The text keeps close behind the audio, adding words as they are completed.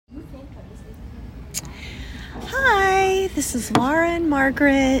Hi, this is Lara and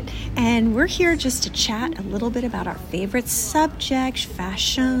Margaret, and we're here just to chat a little bit about our favorite subject,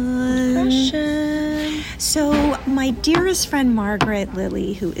 fashion. So, my dearest friend Margaret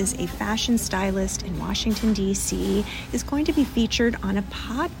Lilly, who is a fashion stylist in Washington, D.C., is going to be featured on a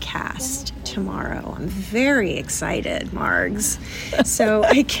podcast tomorrow. I'm very excited, Margs. So,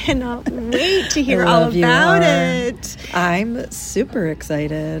 I cannot wait to hear all about it. I'm super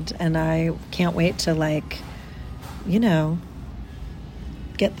excited, and I can't wait to,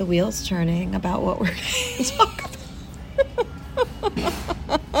 get the wheels turning about what we're going to talk about.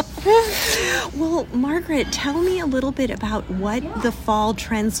 Well, Margaret, tell me a little bit about what the fall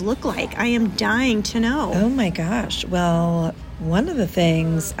trends look like. I am dying to know. Oh my gosh. Well, one of the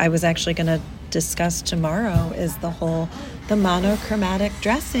things I was actually going to discuss tomorrow is the monochromatic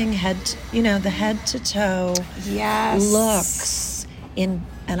dressing, the head to toe looks and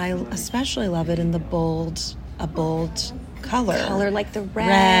I especially love it in a bold color like the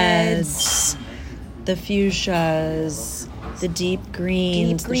reds, the fuchsias, the deep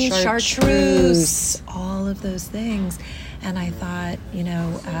greens, green the chartreuse, all of those things. And I thought,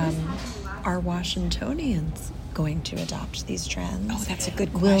 are Washingtonians going to adopt these trends? Oh, that's a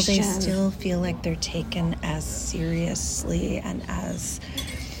good question. Will they still feel like they're taken as seriously and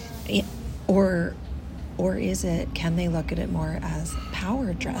or is it, can they look at it more as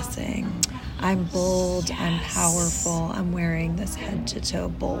power dressing? I'm bold, yes. I'm powerful, I'm wearing this head-to-toe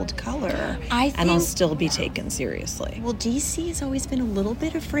bold color, and I'll still be taken seriously. Well, DC has always been a little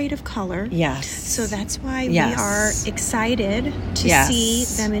bit afraid of color. Yes. So that's why we are excited to see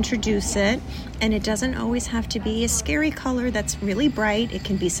them introduce it. And it doesn't always have to be a scary color that's really bright. It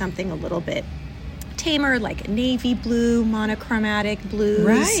can be something a little bit tamer, like a navy blue, monochromatic blues.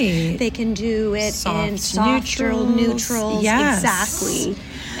 Right. They can do it in softer neutrals. Yes. Exactly.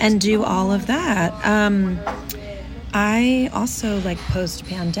 And do all of that. I also,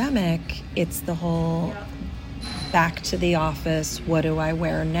 post-pandemic, it's the whole back to the office, what do I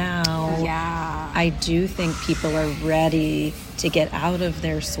wear now? Yeah. I do think people are ready to get out of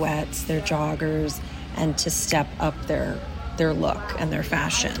their sweats, their joggers, and to step up their look and their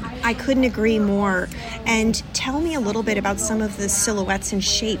fashion. I couldn't agree more. And tell me a little bit about some of the silhouettes and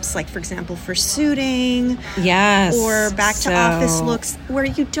shapes, like, for example, for suiting. Yes. Or back to office looks where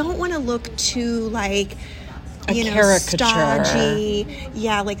you don't want to look too caricature. Stodgy.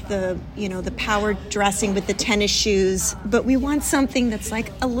 Yeah, like the power dressing with the tennis shoes. But we want something that's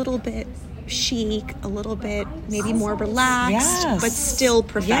like a little bit chic, a little bit maybe more relaxed, but still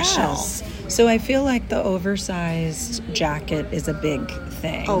professional. Yes. So I feel like the oversized jacket is a big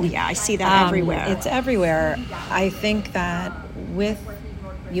thing. Oh yeah, I see that everywhere. It's everywhere. I think that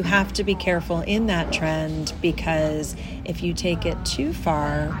you have to be careful in that trend, because if you take it too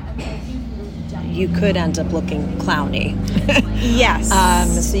far, you could end up looking clowny. Yes.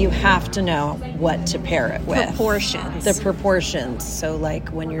 So you have to know what to pair it with. The proportions. So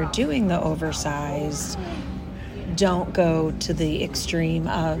when you're doing the oversized, don't go to the extreme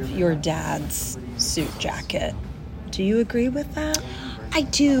of your dad's suit jacket. Do you agree with that? I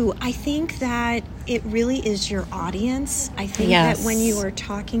do. I think that it really is your audience. I think that when you are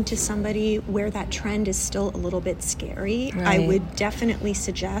talking to somebody where that trend is still a little bit scary, I would definitely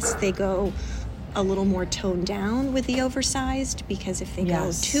suggest they go a little more toned down with the oversized, because if they go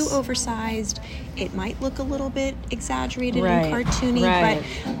too oversized, it might look a little bit exaggerated and cartoony. But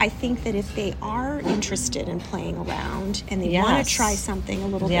I think that if they are interested in playing around and they want to try something a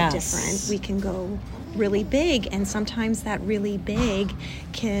little bit different, we can go really big. And sometimes that really big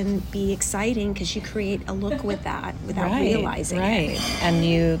can be exciting because you create a look with that without realizing it. And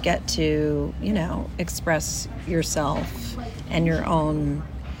you get to, express yourself and your own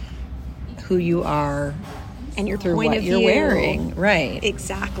who you are and your through point what of you're view. Wearing. Right.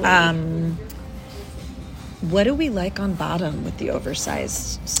 Exactly. What do we like on bottom with the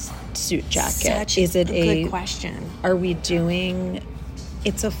oversized suit jacket? Such a good question. Are we doing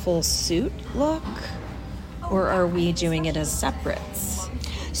it's a full suit look, or are we doing it as separates?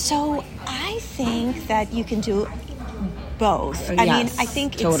 So I think that you can do both. I mean, I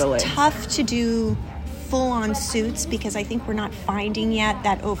think it's tough to do full-on suits because I think we're not finding yet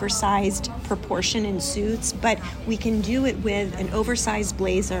that oversized proportion in suits, but we can do it with an oversized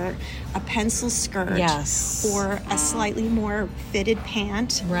blazer, a pencil skirt, or a slightly more fitted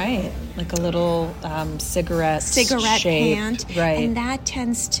pant. Right, like a little cigarette shape. Pant. Right. And that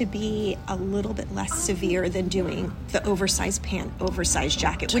tends to be a little bit less severe than doing the oversized pant, oversized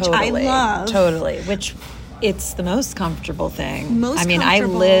jacket, which I love. Totally, which it's the most comfortable thing. I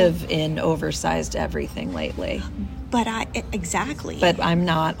live in oversized everything lately. But exactly. But I'm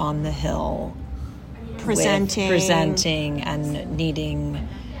not on the hill presenting and needing,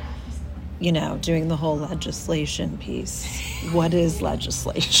 doing the whole legislation piece. What is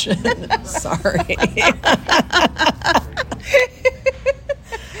legislation? Sorry.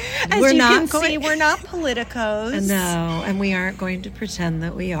 As we're not see, we're not politicos. No, and we aren't going to pretend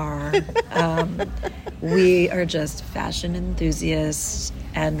that we are. We are just fashion enthusiasts,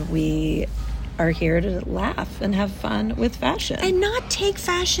 and we are here to laugh and have fun with fashion. And not take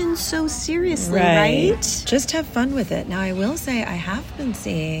fashion so seriously, right? Just have fun with it. Now, I will say I have been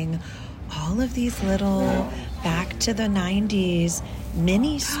seeing all of these little back to the 90s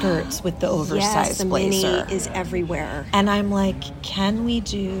mini skirts with the oversized blazer. Mini is everywhere. And I'm like,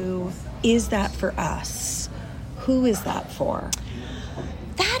 is that for us? Who is that for?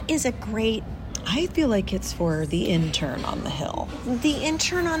 That is a great... I feel like it's for the intern on the hill. The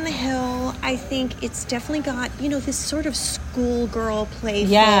intern on the hill, I think it's definitely got, this sort of schoolgirl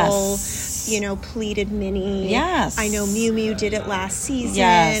playful, pleated mini. Yes. I know Miu Miu did it last season.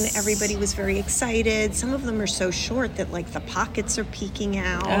 Yes. Everybody was very excited. Some of them are so short that, like, the pockets are peeking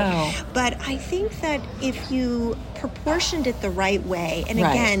out. Oh. But I think that if you proportioned it the right way, and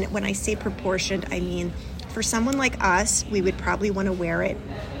again, when I say proportioned, I mean, for someone like us, we would probably want to wear it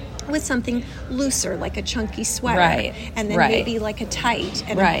with something looser, like a chunky sweater, and then maybe like a tight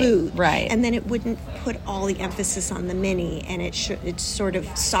and a boot, and then it wouldn't put all the emphasis on the mini, and it sort of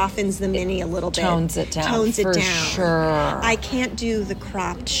softens the mini a little bit, tones it down, for sure. I can't do the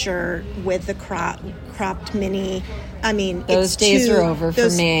cropped shirt with the cropped mini. I mean, those days are over for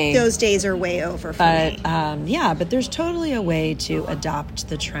me. Those days are way over for me. But there's totally a way to adopt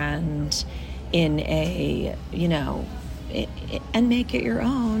the trend in a, and make it your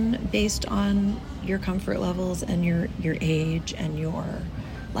own based on your comfort levels and your age and your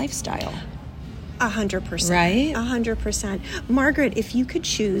lifestyle. 100%. Right? 100%. Margaret, if you could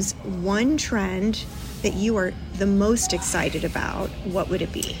choose one trend that you are the most excited about, what would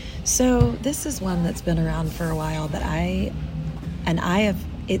it be? So this is one that's been around for a while, but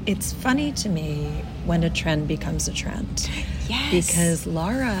it's funny to me when a trend becomes a trend. Yes. Because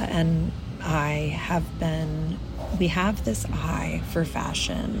Lara and I we have this eye for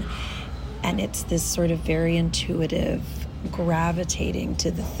fashion, and it's this sort of very intuitive gravitating to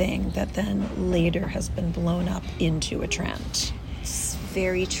the thing that then later has been blown up into a trend. It's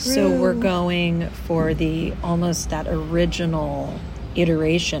very true. So we're going for almost that original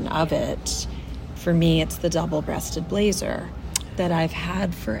iteration of it. For me, it's the double-breasted blazer that I've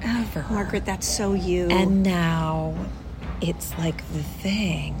had forever. Margaret, that's so you. And now it's like the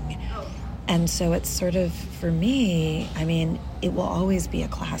thing. And so it's sort of, for me, I mean, it will always be a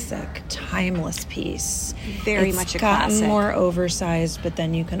classic, timeless piece. Very much a classic. It's gotten more oversized, but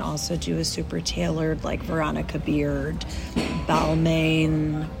then you can also do a super tailored, like Veronica Beard,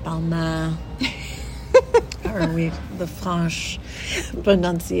 Balmain, or the French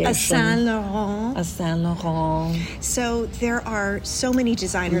pronunciation. A Saint Laurent. A Saint Laurent. So there are so many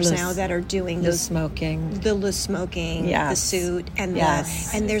designers now that are doing the smoking, the suit, and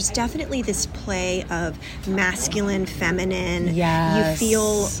and there's definitely this play of masculine, feminine. Yes. You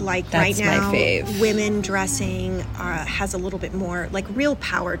feel like that's right now, my fave. Women dressing has a little bit more like real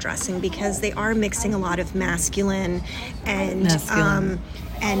power dressing, because they are mixing a lot of masculine and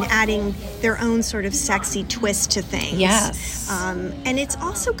adding their own sort of sexy twist to things. Yes. And it's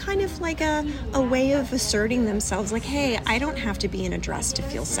also kind of like a way of asserting themselves, like, hey, I don't have to be in a dress to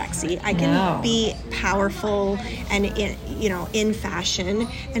feel sexy. I can be powerful and, in fashion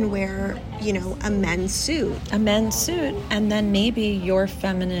and wear, a men's suit. A men's suit. And then maybe your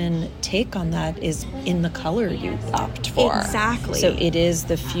feminine take on that is in the color you opt for. Exactly. So it is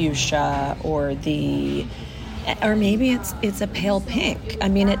the fuchsia or maybe it's a pale pink. I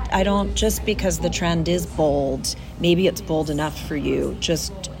mean, I don't, just because the trend is bold, maybe it's bold enough for you,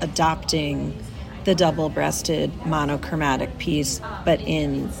 just adopting the double-breasted monochromatic piece, but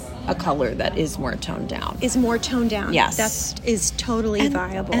in a color that is more toned down. Yes. That is totally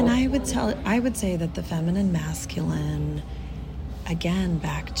viable. And I would say that the feminine masculine, again,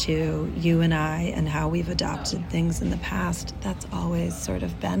 back to you and I and how we've adopted things in the past, that's always sort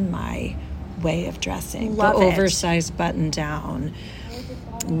of been my way of dressing. Love the it. Oversized button down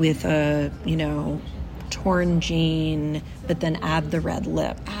with a torn jean, but then add the red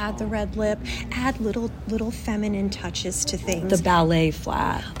lip. Add little feminine touches to things. The ballet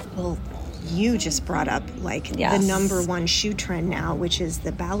flat. Well, you just brought up the number one shoe trend now, which is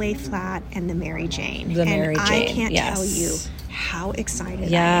the ballet flat and the Mary Jane. I can't tell you how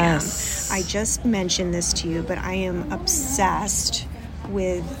excited I am. I just mentioned this to you, but I am obsessed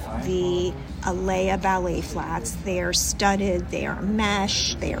with the Alea ballet flats. They are studded, they are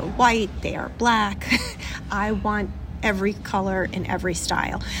mesh, they are white, they are black. I want every color and every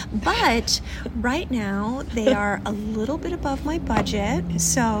style. But right now they are a little bit above my budget,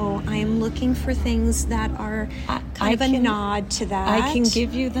 so I'm looking for things that are kind of a nod to that. I can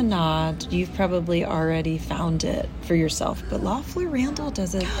give you the nod. You've probably already found it for yourself, but Loeffler Randall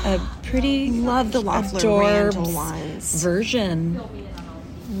does a pretty love the Loeffler Randall ones version.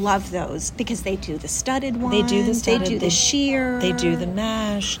 Love those because they do the studded ones. They do the studded. They do the sheer. They do the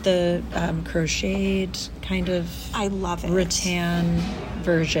mesh, the crocheted kind of. I love it. Rattan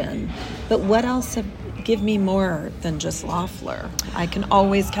version. But what else? Give me more than just Loeffler. I can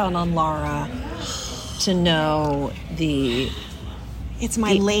always count on Lara to know the. It's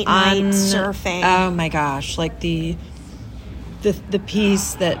my late night surfing. Oh my gosh! Like the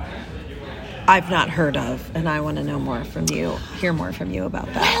piece that I've not heard of, and I want to know more from you, hear more from you about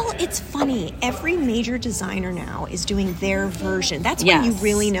that. Well, it's funny. Every major designer now is doing their version. That's when you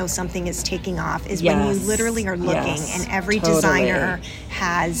really know something is taking off, is when you literally are looking, and every designer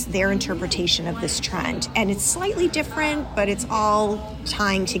has their interpretation of this trend. And it's slightly different, but it's all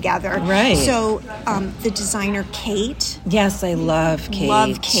tying together. Right. So the designer Kate. Yes, I love Kate.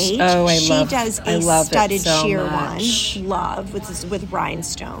 Love Kate. Oh, She does a studded sheer much. one. Love with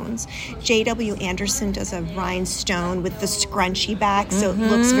rhinestones. J.W. Anderson does a rhinestone with the scrunchy back, so it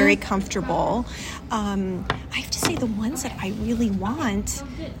looks very comfortable. I have to say the ones that I really want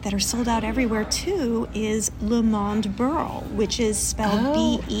that are sold out everywhere too is Le Monde Burl, which is spelled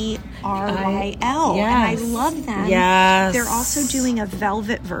B-E-R-Y-L. Yes. And I love them. Yes. They're also doing a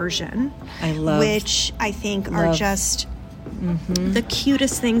velvet version, which I think are just the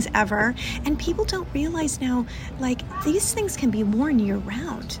cutest things ever. And people don't realize now, like, these things can be worn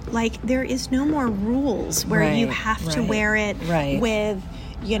year-round. Like, there is no more rules where you have to wear it with,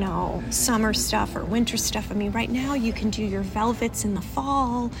 you know, summer stuff or winter stuff. I mean, right now you can do your velvets in the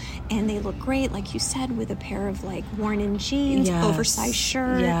fall, and they look great, like you said, with a pair of, like, worn-in jeans, oversized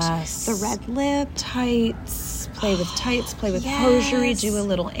shirt, the red lip. Tights. Play with tights, play with hosiery, do a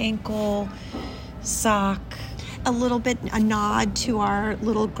little ankle sock. A little bit, a nod to our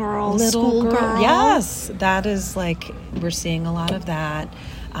little schoolgirl. Yes, that is, like, we're seeing a lot of that.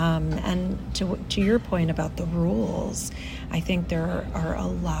 And to your point about the rules, I think there are a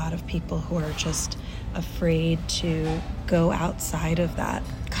lot of people who are just afraid to go outside of that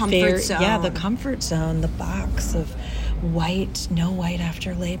comfort zone. Yeah, the comfort zone, the box of white, no white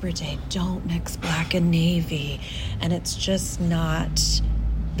after Labor Day, don't mix black and navy. And it's just not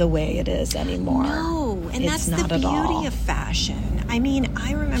the way it is anymore. No, and that's the beauty of fashion. I mean,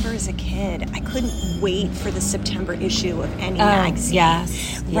 I remember as a kid, I couldn't wait for the September issue of any magazine.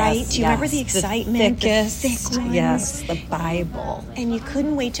 Yes. Right? Do you remember the excitement? The thick ones. Yes, the Bible. And you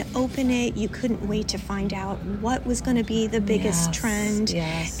couldn't wait to open it. You couldn't wait to find out what was going to be the biggest trend.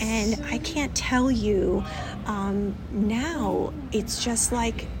 Yes. And I can't tell you, now it's just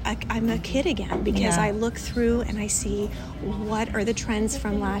like I'm a kid again, because I look through and I see what are the trends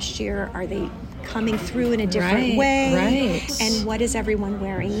from last year. Are they coming through in a different way? Right. And what is everyone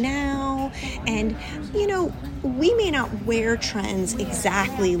wearing now? And, you know, we may not wear trends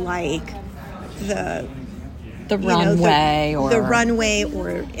exactly like the runway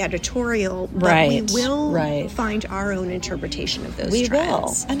or editorial, but we will find our own interpretation of those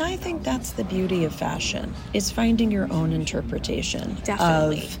trends. And I think that's the beauty of fashion, is finding your own interpretation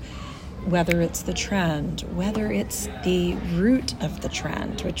of whether it's the trend, whether it's the root of the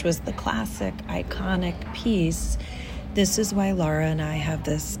trend, which was the classic, iconic piece. This is why Lara and I have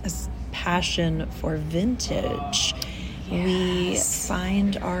this passion for vintage. We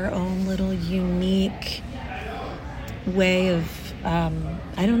find our own little unique way of, I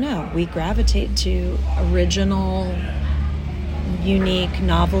don't know, we gravitate to original, unique,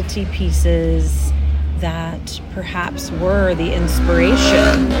 novelty pieces that perhaps were the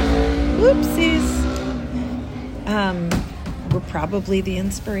inspiration. Whoopsies. Were probably the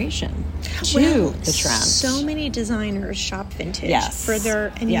inspiration to the trend. So many designers shop vintage for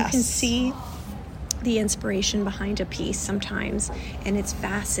their, and you can see the inspiration behind a piece sometimes, and it's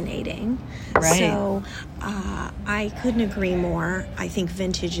fascinating. Right. So I couldn't agree more. I think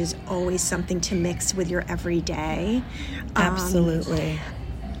vintage is always something to mix with your everyday. Absolutely.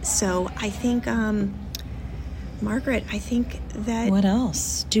 So I think, Margaret, I think that... What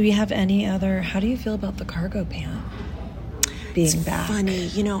else? Do you have any other... How do you feel about the cargo pant being back? It's funny.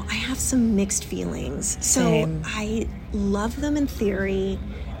 You know, I have some mixed feelings. Same. So I love them in theory.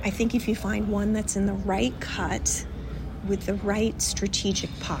 I think if you find one that's in the right cut, with the right strategic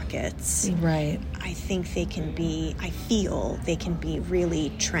pockets, right, I feel they can be really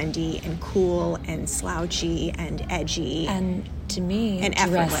trendy and cool and slouchy and edgy. And to me, and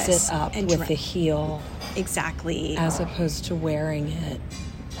dress effortless. it up and with a heel. Exactly. As opposed to wearing it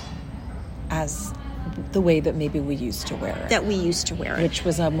as the way that maybe we used to wear it. Which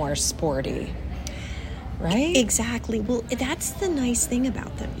was a more sporty, right? Exactly. Well, that's the nice thing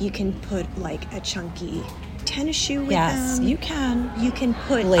about them. You can put like a chunky tennis shoe with them. Yes, you can. You can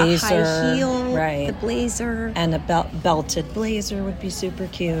put blazer, a high heel, right. the blazer. And a belted blazer would be super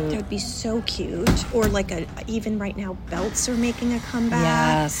cute. That would be so cute. Or like even right now, belts are making a comeback.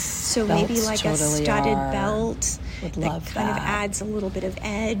 Yes. So maybe like totally a studded belt. Would love that kind of adds a little bit of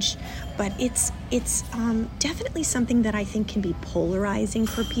edge. But it's definitely something that I think can be polarizing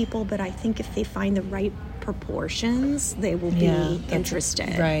for people. But I think if they find the right proportions, they will be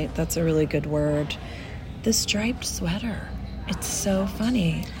interested. Right. That's a really good word. The striped sweater. It's so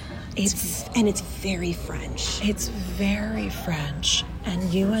funny. It's very French. It's very French.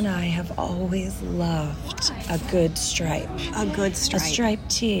 And you and I have always loved a good stripe. A good stripe. A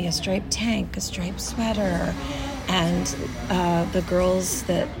striped tee, a striped tank, a striped sweater. And the girls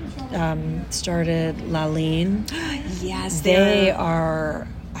that started Laline, yes, they are,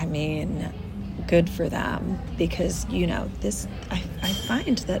 good for them, because this I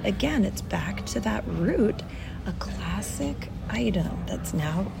find that again it's back to that root, a classic item that's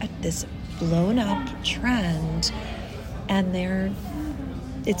now at this blown up trend, and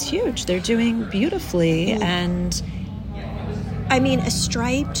it's huge. They're doing beautifully. And a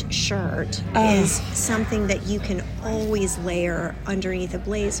striped shirt is something that you can always layer underneath a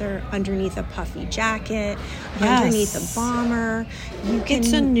blazer, underneath a puffy jacket, underneath a bomber.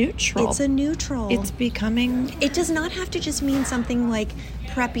 It's a neutral. It's becoming... It does not have to just mean something like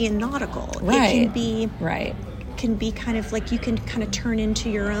preppy and nautical. Right. It can be... Right. Can be kind of like, you can kind of turn into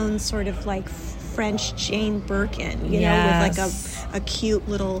your own sort of like French Jane Birkin, with like a cute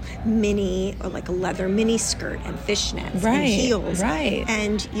little mini, or like a leather mini skirt and fishnets and heels. Right.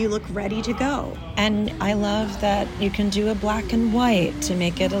 And you look ready to go. And I love that you can do a black and white to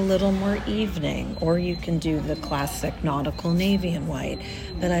make it a little more evening, or you can do the classic nautical navy and white.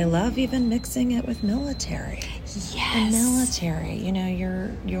 But I love even mixing it with military. Yes. The military,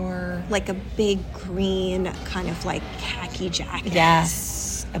 your like a big green kind of like khaki jacket.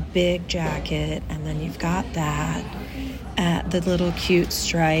 Yes, a big jacket, and then you've got that, the little cute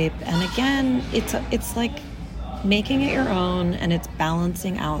stripe, and again, it's like making it your own, and it's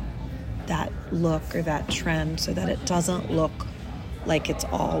balancing out that look or that trend so that it doesn't look like it's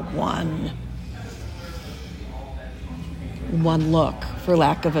all one look, for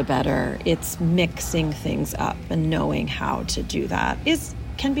lack of a better. It's mixing things up, and knowing how to do that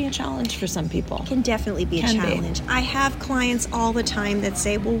can be a challenge for some people. Can definitely be a challenge. I have clients all the time that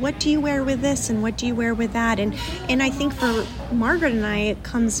say, well, what do you wear with this and what do you wear with that? And I think for Margaret and I, it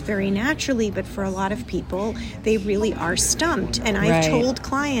comes very naturally, but for a lot of people, they really are stumped. And I've told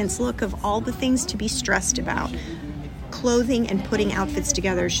clients, look, of all the things to be stressed about, clothing and putting outfits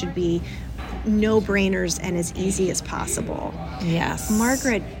together should be no-brainers and as easy as possible. Yes.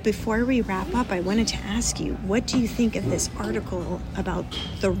 Margaret, before we wrap up, I wanted to ask you, what do you think of this article about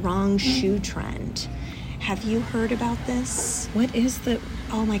the wrong shoe trend? Have you heard about this? What is the...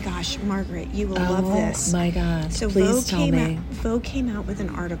 Oh my gosh, Margaret, you will love this. Oh my God, so please tell me. Vogue came out with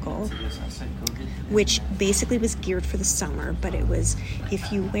an article which basically was geared for the summer, but it was,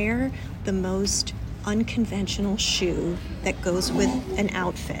 if you wear the most unconventional shoe that goes with an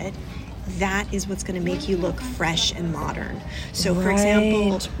outfit, that is what's going to make you look fresh and modern. So, for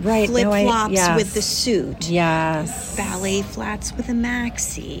example, flip-flops with the suit. Yes. Ballet flats with a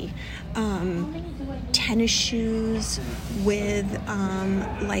maxi. Tennis shoes with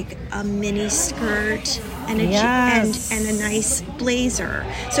like a mini skirt and a nice blazer.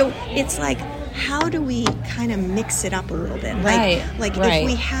 So it's like, how do we kind of mix it up a little bit? Like if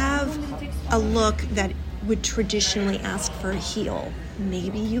we have a look that would traditionally ask for a heel,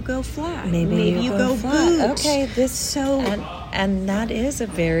 maybe you go flat. Maybe you go boot. Okay, and that is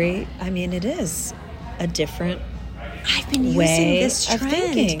it is a different I've been using this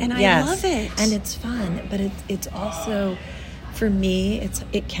trend, and I love it. And it's fun, but it's also, for me,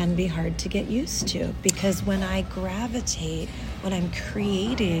 it can be hard to get used to, because when I gravitate, when I'm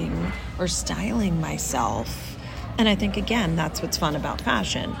creating or styling myself, and I think, again, that's what's fun about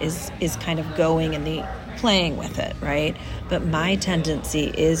fashion, is kind of going and playing with it, right? But my tendency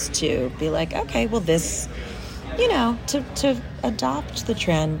is to be like, okay, well, this, to adopt the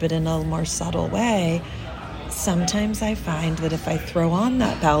trend, but in a more subtle way. Sometimes I find that if I throw on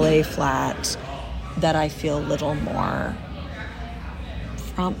that ballet flat that I feel a little more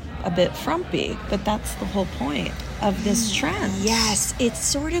a bit frumpy, but that's the whole point of this trend. Yes, it's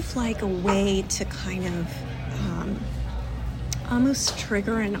sort of like a way to kind of almost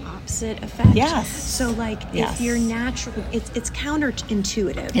trigger an opposite effect. Yes. So like if you're natural, it's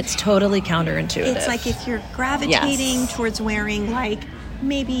counterintuitive. It's totally counterintuitive. It's like if you're gravitating towards wearing like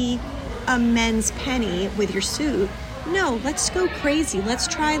maybe a men's penny with your suit, no, let's go crazy. Let's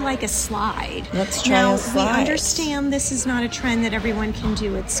try like a slide. Let's try a slide. We understand this is not a trend that everyone can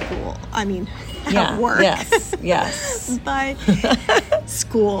do at school. I mean, at work. Yes. But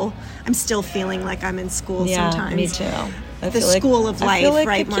school, I'm still feeling like I'm in school sometimes. Me too. The school of life,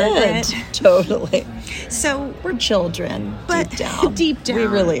 right, Margaret? Totally. So we're children, but deep down. We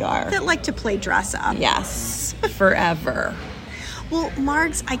really are. That like to play dress up. Yes, forever. Well,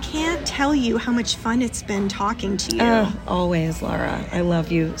 Margs, I can't tell you how much fun it's been talking to you. Always, Lara. I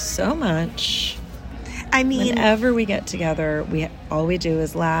love you so much. I mean, whenever we get together, all we do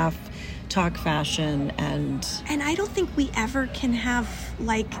is laugh, talk fashion, and I don't think we ever can have,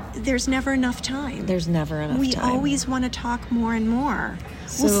 like, there's never enough time. There's never enough time. We always want to talk more and more.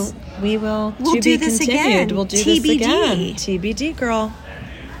 So we'll do this again. We'll do this again. TBD, girl.